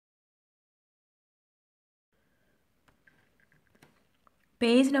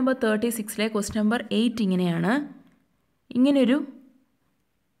Page number 36 question number 8 ഇങ്ങനെയാണ്. ഇങ്ങനൊരു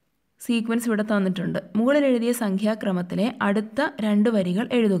sequence ഇവിടെ തന്നിട്ടുണ്ട്. മുകളിൽ എഴുതിയ സംഖ്യാക്രമത്തിലെ അടുത്ത 2 വരികൾ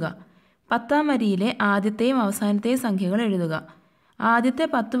എഴുതുക. 10ാം വരിയിലെ ആദ്യത്തെയും അവസാനത്തെയും സംഖ്യകൾ എഴുതുക. ആദ്യത്തെ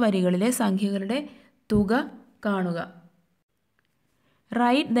 10 വരികളിലെ സംഖ്യകളുടെ തുക കാണുക.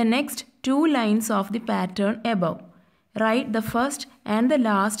 Write the next 2 lines of the pattern above. Write the first and the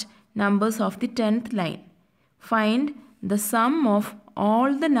last numbers of the 10th line. Find the sum of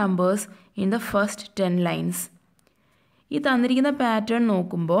all the numbers in the first 10 lines. ഈ തന്നിരിക്കുന്ന പാറ്റേൺ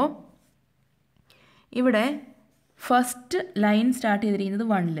നോക്കുമ്പോൾ ഇവിടെ first line start ചെയ്തിരിക്കുന്നത്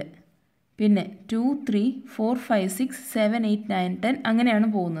 1-ൽ, പിന്നെ 2, 3, 4, 5, 6, 7, 8, 9, 10 അങ്ങനെയാണ്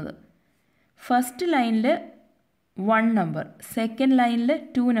പോകുന്നത്. First ലൈനിൽ 1 number, second ലൈനിൽ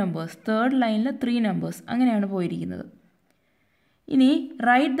 2 നമ്പേഴ്സ്, തേർഡ് ലൈനിൽ 3 നമ്പേഴ്സ് അങ്ങനെയാണ് പോയിരിക്കുന്നത്. ഇനി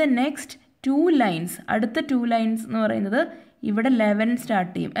റൈറ്റ് ദ നെക്സ്റ്റ് 2 ലൈൻസ്. അടുത്ത 2 ലൈൻസ് എന്ന് പറയുന്നത് ഇവിടെ 11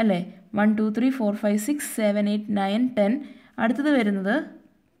 സ്റ്റാർട്ട് ചെയ്യും അല്ലേ. 1, 2, 3, 4, 5, 6, 7, 8, 9, 10. അടുത്തത് വരുന്നത്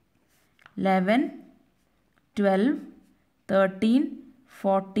 11, 12, 13,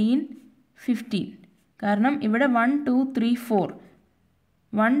 14, 15. കാരണം ഇവിടെ 1, 2, 3, 4,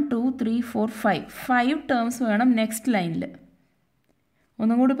 1, 2, 3, 4, 5 ടേംസ് വേണം നെക്സ്റ്റ് ലൈനിൽ.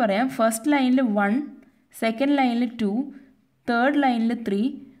 ഒന്നും കൂടി പറയാം. ഫസ്റ്റ് ലൈനിൽ 1, സെക്കൻഡ് ലൈനിൽ 2, തേർഡ് ലൈനിൽ 3,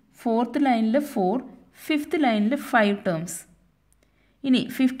 ഫോർത്ത് ലൈനിൽ 4, ഫിഫ്ത്ത് ലൈനിൽ 5 ടേംസ്. ഇനി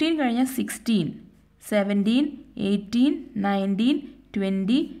 15 കഴിഞ്ഞാൽ 16, 17, 18, 19,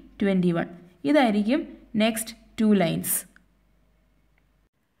 20, 21. ഇതായിരിക്കും നെക്സ്റ്റ് 2 ലൈൻസ്.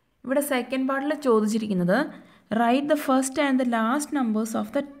 ഇവിടെ സെക്കൻഡ് പാർട്ടിൽ ചോദിച്ചിരിക്കുന്നത് write the first and the last numbers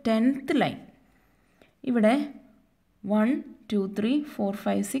of the 10th line. ഇവിടെ 1, 2, 3, 4,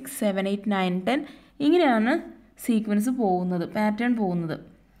 5, 6, 7, 8, 9, 10 ഇങ്ങനെയാണ് സീക്വൻസ് പോകുന്നത്, പാറ്റേൺ പോകുന്നത്.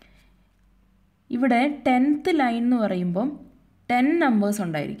 ഇവിടെ 10th ലൈൻ എന്ന് പറയുമ്പം 10 നമ്പേഴ്സ്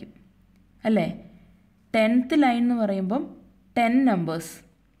ഉണ്ടായിരിക്കും അല്ലേ. 10th ലൈൻ എന്ന് പറയുമ്പം 10 നമ്പേഴ്സ്.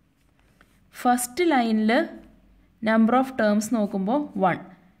 ഫസ്റ്റ് ലൈനിൽ നമ്പർ ഓഫ് ടേംസ് നോക്കുമ്പോൾ 1,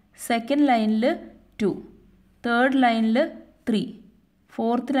 സെക്കൻഡ് ലൈനിൽ 2, തേർഡ് ലൈനിൽ 3,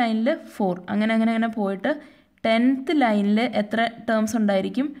 ഫോർത്ത് ലൈനിൽ 4 അങ്ങനെ പോയിട്ട് 10th ലൈനിൽ എത്ര ടേംസ്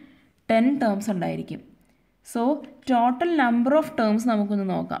ഉണ്ടായിരിക്കും? 10 ടേംസ് ഉണ്ടായിരിക്കും. So total number of terms നമുക്കൊന്ന്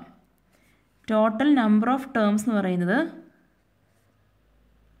നോക്കാം. ടോട്ടൽ നമ്പർ ഓഫ് ടേംസ് എന്ന് പറയുന്നത്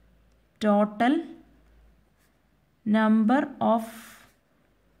ടോട്ടൽ നമ്പർ ഓഫ്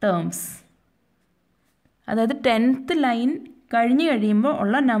ടേംസ്, അതായത് 10th ലൈൻ കഴിഞ്ഞ് കഴിയുമ്പോൾ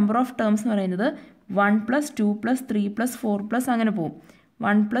ഉള്ള നമ്പർ ഓഫ് ടേംസ് എന്ന് പറയുന്നത് 1 + 2 + 3 + 4 അങ്ങനെ പോകും.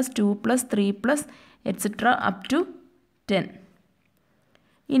 1 + 2 + 3 എറ്റ്സെട്ര അപ് ടു 10.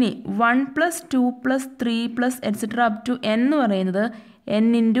 ഇനി 1 + 2 + 3 എറ്റ്സെട്ര അപ് ടു n എന്ന് പറയുന്നത് n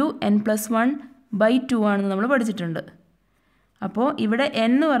 × n+1/2 ആണെന്ന് നമ്മൾ പഠിച്ചിട്ടുണ്ട്. അപ്പോൾ ഇവിടെ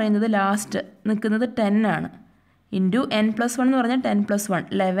n എന്ന് പറയുന്നത് ലാസ്റ്റ് നിൽക്കുന്നത് 10 ആണ്. ഇൻറ്റു n+1 എന്ന് പറഞ്ഞാൽ 10+1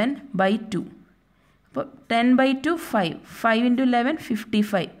 11/2. അപ്പോൾ 10/2 5 × 11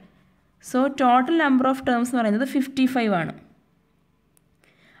 55. So total number of terms എന്ന് പറയുന്നത് 55 ആണ്.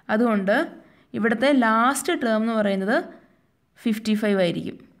 അതുകൊണ്ട് ഇവിടുത്തെ ലാസ്റ്റ് ടേം എന്ന് പറയുന്നത് 55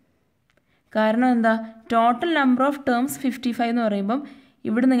 ആയിരിക്കും. കാരണം എന്താ? ടോട്ടൽ നമ്പർ ഓഫ് ടേംസ് 55 എന്ന് പറയുമ്പം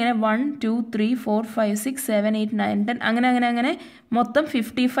ഇവിടുന്ന് ഇങ്ങനെ 1, 2, 3, 4, 5, 6, 7, 8, 9, 10 അങ്ങനെ മൊത്തം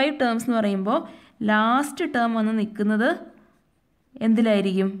 55 ടേംസ് എന്ന് പറയുമ്പോൾ ലാസ്റ്റ് ടേം വന്ന് നിൽക്കുന്നത്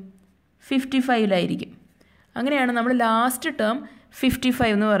എന്തിലായിരിക്കും? 55-ലായിരിക്കും. അങ്ങനെയാണ് നമ്മൾ ലാസ്റ്റ് ടേം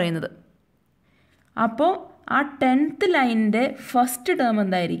 55 എന്ന് പറയുന്നത്. അപ്പോൾ ആ 10th ലൈനിൻ്റെ ഫസ്റ്റ് ടേം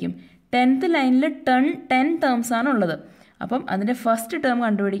എന്തായിരിക്കും? 10th ലൈനിൽ 10 ടേംസ് ആണ് ഉള്ളത്. അപ്പം അതിൻ്റെ ഫസ്റ്റ് ടേം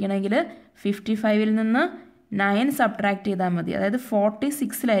കണ്ടുപിടിക്കണമെങ്കിൽ 55-ൽ നിന്ന് 9 സബ്ട്രാക്ട് ചെയ്താൽ മതി. അതായത്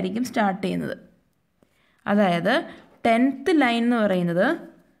 46-ലായിരിക്കും സ്റ്റാർട്ട് ചെയ്യുന്നത്. അതായത് 10th ലൈൻ എന്ന് പറയുന്നത്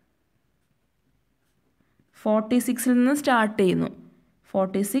 46-ൽ നിന്ന് സ്റ്റാർട്ട് ചെയ്യുന്നു.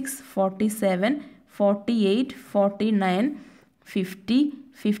 46, 47, 48, 49, 50,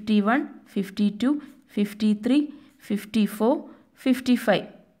 51, 52, 53, 54, 55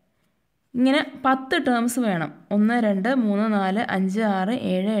 ഇങ്ങനെ 10 ടേംസ് വേണം. 1, 2, 3, 4, 5, 6, 7,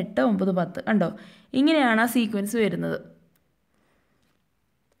 8, 9, 10 കണ്ടോ? ഇങ്ങനെയാണ് ആ സീക്വൻസ് വരുന്നത്.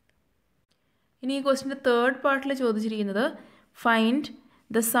 ഇനി ഈ ക്വസ്റ്റിൻ്റെ തേർഡ് പാർട്ടിൽ ചോദിച്ചിരിക്കുന്നത് find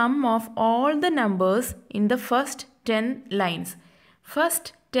the sum of all the numbers in the first 10 lines.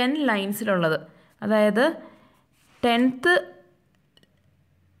 First 10 ലൈൻസിലുള്ളത്, അതായത് 10th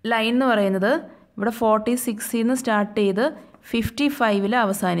ലൈൻ എന്ന് പറയുന്നത് ഇവിടെ 46-ൽ നിന്ന് സ്റ്റാർട്ട് ചെയ്ത് 55-ൽ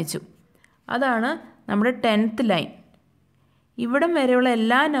അവസാനിച്ചു. അതാണ് നമ്മുടെ 10th ലൈൻ. ഇവിടം വരെയുള്ള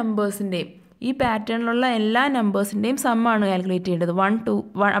എല്ലാ നമ്പേഴ്സിൻ്റെയും ഈ പാറ്റേണിലുള്ള എല്ലാ നമ്പേഴ്സിൻ്റെയും സമ്മാണ് കാൽക്കുലേറ്റ് ചെയ്യേണ്ടത്. 1, 2,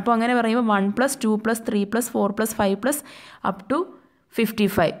 1. അപ്പോൾ അങ്ങനെ പറയുമ്പോൾ 1 + 2 + 3 + 4 + 5 + up to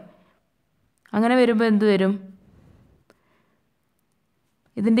 55. അങ്ങനെ വരുമ്പോൾ എന്ത് വരും?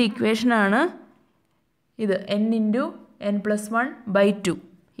 ഇതിൻ്റെ ഇക്വേഷനാണ് ഇത് n × n+1/2.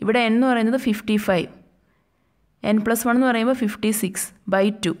 ഇവിടെ n എന്ന് പറയുന്നത് 55, n+1 എന്ന് പറയുമ്പോൾ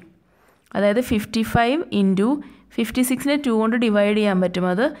 56/2. അതായത് 55 × 56നെ 2 കൊണ്ട് ഡിവൈഡ് ചെയ്യാൻ പറ്റും,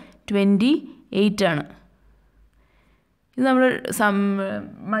 അത് 28 ആണ്. ഇത് നമ്മൾ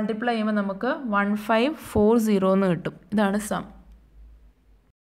മൾട്ടിപ്ലൈ ചെയ്യുമ്പോൾ നമുക്ക് 1540 എന്ന് കിട്ടും. ഇതാണ് സം.